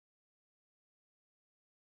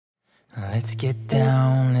Let's get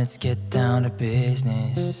down to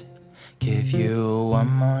business. Give you one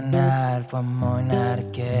more night to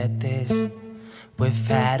get this. We've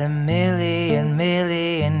had a million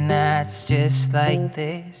nights just like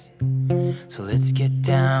this. So let's get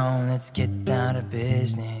down to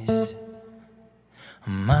business.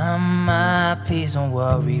 Mama, please don't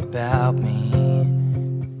worry about me,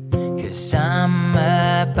 'cause I'm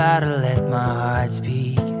about to let my heart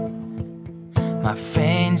speak. My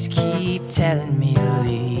friends keep telling me to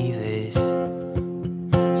leave this.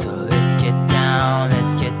 So let's get down to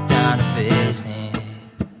business.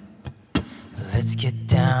 Let's get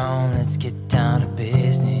down to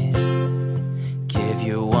business. Give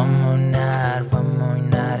you one more night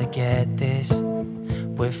to get this.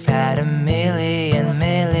 We've had a million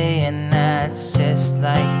nights just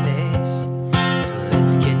like this. So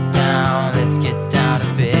let's get down to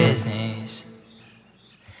business.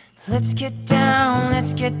 Let's get down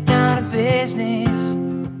to business.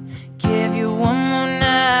 Give you one more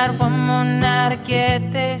night to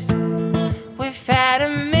get this. We've had a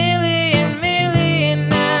million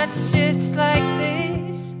nights just like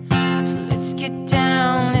this. So let's get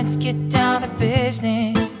down to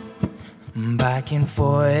business. Back and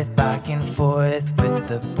forth with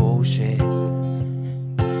the bullshit. I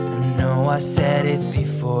know I said it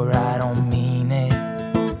before, I don't mean it.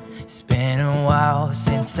 It's been a while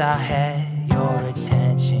since I had your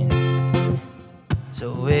attention,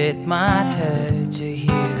 so it might hurt to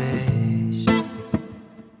hear this.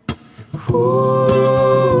 Ooh.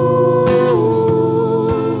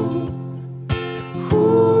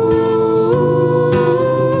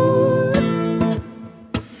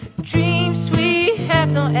 Dreams we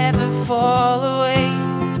have don't ever fall away.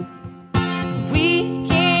 We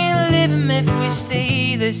can't live them if we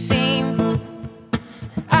stay the same.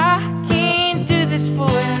 I can't do this for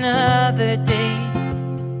another day.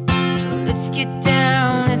 So let's get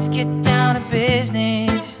down to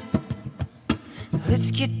business.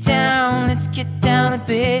 Let's get down to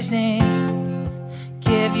business.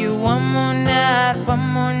 Give you one more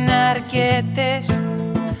night to get this.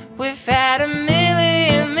 We've had a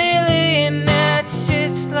million nights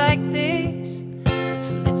just like this.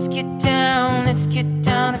 So let's get down to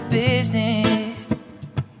business.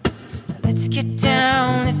 Let's get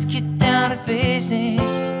down to business.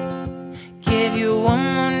 Give you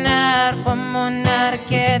one more night to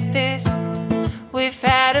get this. We've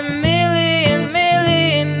had a million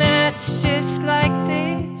nights just like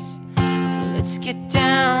this. So let's get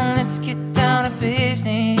down to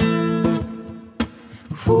business.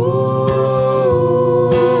 Ooh.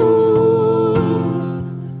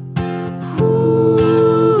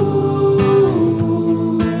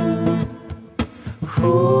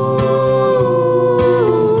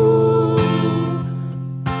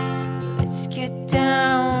 Let's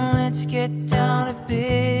get down to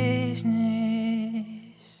business.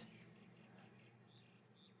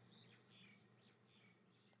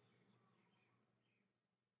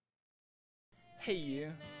 Hey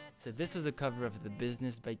you! So this was a cover of The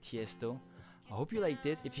Business by Tiësto. I hope you liked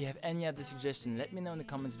it. If you have any other suggestion, let me know in the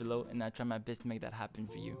comments below and I'll try my best to make that happen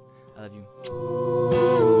for you. I love you.